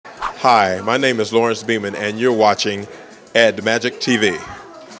Hi, my name is Lawrence Beamen, and you're watching Ed Magic TV.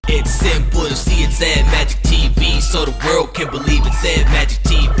 It's simple to see it's Ed Magic TV, so the world can believe it's Ed Magic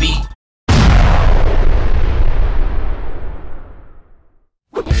TV.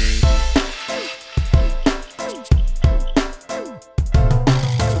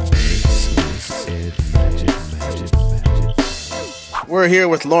 We're here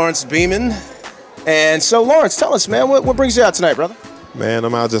with Lawrence Beamen. And so, Lawrence, tell us, man, what brings you out tonight, brother? Man,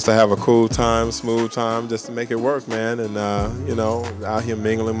 I'm out just to have a cool time, smooth time, just to make it work, man. And, you know, out here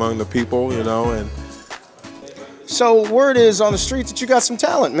mingling among the people, you know. And so word is on the street that you got some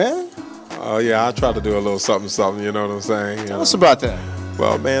talent, man. Oh, yeah, I try to do a little something, you know what I'm saying? Tell us about that.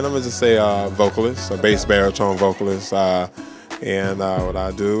 Well, man, I'm going to just say vocalist, a bass baritone vocalist. And what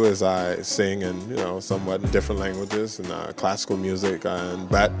I do is I sing in, you know, somewhat in different languages and classical music.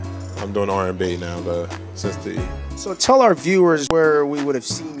 But I'm doing R&B now since the... So tell our viewers where we would have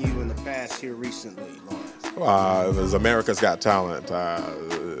seen you in the past here recently, Lawrence. It was America's Got Talent. I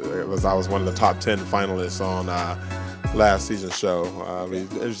was one of the top 10 finalists on last season's show.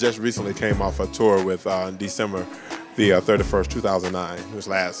 It just recently came off a tour with in December the 31st, 2009. It was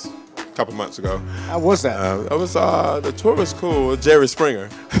last couple months ago. How was that? The tour was cool. Jerry Springer.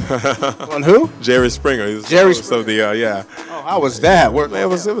 On who? Jerry Springer. Jerry Springer. So the yeah. Oh, how was that? Man, it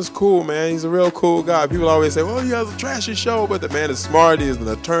was cool, man. He's a real cool guy. People always say, "Well, he has a trashy show," but the man is smart. He's an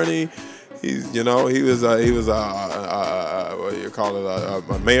attorney. He's, you know, he was what do you call it,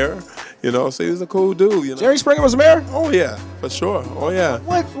 a mayor. You know, so he was a cool dude. You know? Jerry Springer was a mayor? Oh yeah, for sure. Oh yeah.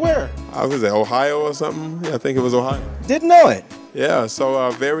 What? Where? I was at Ohio or something. Yeah, I think it was Ohio. Didn't know it. Yeah, so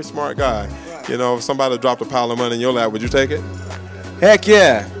very smart guy. Right. You know, if somebody dropped a pile of money in your lap, would you take it? Heck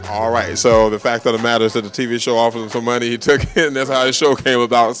yeah. All right, so the fact of the matter is that the TV show offered him some money, he took it, and that's how the show came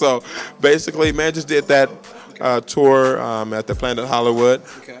about. So basically, man, just did that tour at the Planet Hollywood.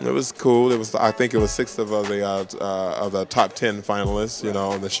 Okay. It was cool. It was, I think it was 6 of the top 10 finalists, you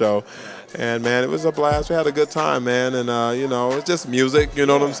know, on the show. And man, it was a blast. We had a good time, man. And you know, it's just music. You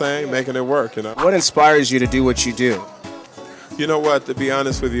know what I'm saying? Making it work. You know. What inspires you to do what you do? You know what? To be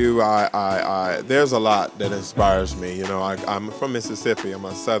honest with you, there's a lot that inspires me. You know, I'm from Mississippi. I'm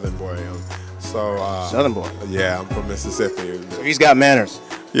a Southern boy. Southern boy. Yeah, I'm from Mississippi. So he's got manners.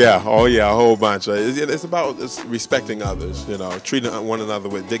 Yeah. Oh yeah, a whole bunch. It's about respecting others. You know, treating one another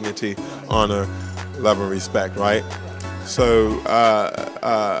with dignity, honor, love, and respect. Right. So,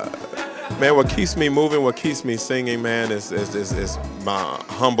 man, what keeps me moving, what keeps me singing, man, is my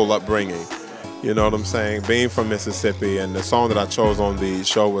humble upbringing. You know what I'm saying? Being from Mississippi, and the song that I chose on the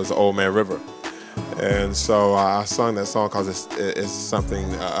show was Old Man River. And so I sung that song because it's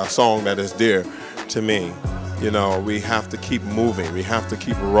something, a song that is dear to me. You know, we have to keep moving. We have to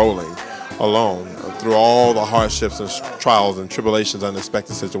keep rolling along through all the hardships and trials and tribulations,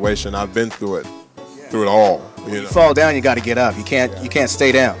 unexpected situation. I've been through it all. When you fall down, you got to get up. You can't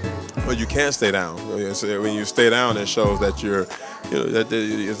stay down. Well, you can't stay down. When you stay down, it shows that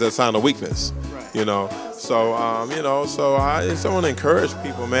it's a sign of weakness. Right. You know, so you know, so I just want to encourage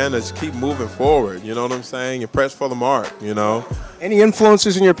people, man, to keep moving forward. You know what I'm saying? You press for the mark. You know. Any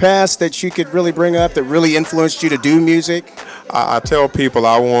influences in your past that you could really bring up that really influenced you to do music? I tell people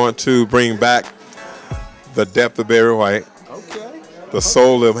I want to bring back the depth of Barry White, the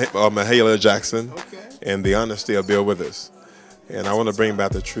soul of Mahalia Jackson, and the honesty of Bill Withers. And I want to bring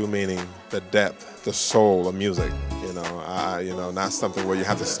back the true meaning, the depth, the soul of music. You know, not something where you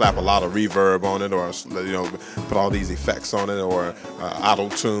have to slap a lot of reverb on it, or you know, put all these effects on it, or auto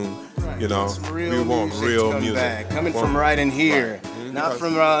tune. You know, we want real music coming from right in here, right. Not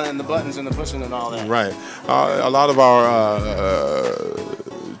from the buttons and the pushing and all that. Right. A lot of our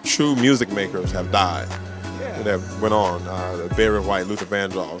true music makers have died. Yeah. That went on. Barry White, Luther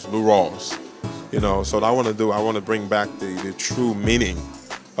Vandross, Lou Rawls. You know, so what I want to bring back the true meaning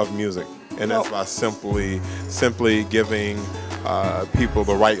of music, and that's by simply giving people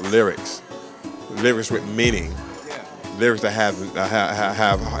the right lyrics with meaning, lyrics that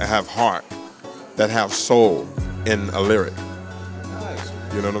have heart, that have soul in a lyric. Nice.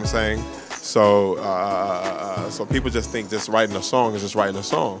 You know what I'm saying? So so people just think just writing a song is just writing a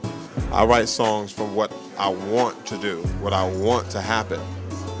song. I write songs from what I want to do, what I want to happen,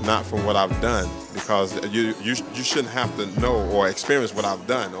 not from what I've done, because you shouldn't have to know or experience what I've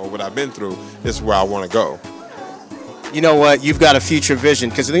done or what I've been through. This is where I want to go. You know what? You've got a future vision,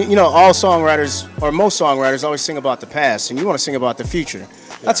 because you know all songwriters, or most songwriters, always sing about the past, and you want to sing about the future. Yeah.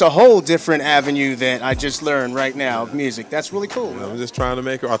 That's a whole different avenue that I just learned right now of music. That's really cool. I'm just trying to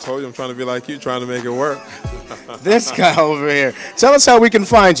make it. I told you I'm trying to be like you, trying to make it work. This guy over here. Tell us how we can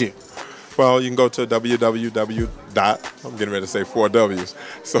find you. Well, you can go to www. I'm getting ready to say 4 W's.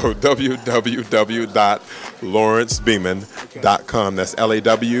 So www.lawrencebeamen.com. That's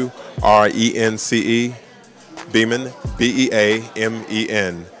LAWRENCE Beamen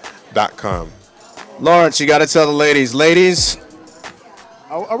BEAMEN.com. Lawrence, you got to tell the ladies. Ladies,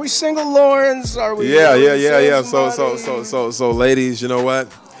 are we single, Lawrence? Are we? Yeah. So, ladies, you know what?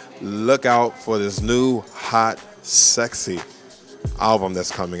 Look out for this new hot, sexy album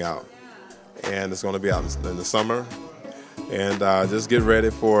that's coming out, and it's going to be out in the summer. And just get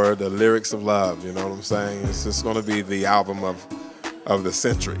ready for the lyrics of love. You know what I'm saying? It's just going to be the album of the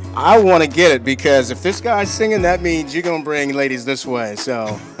century. I want to get it because if this guy's singing, that means you're going to bring ladies this way.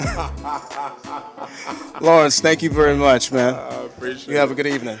 So, Lawrence, thank you very much, man. I appreciate it. You have a good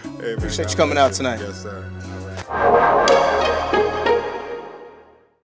evening. Hey, man, appreciate you coming out tonight. Yes, sir. All right.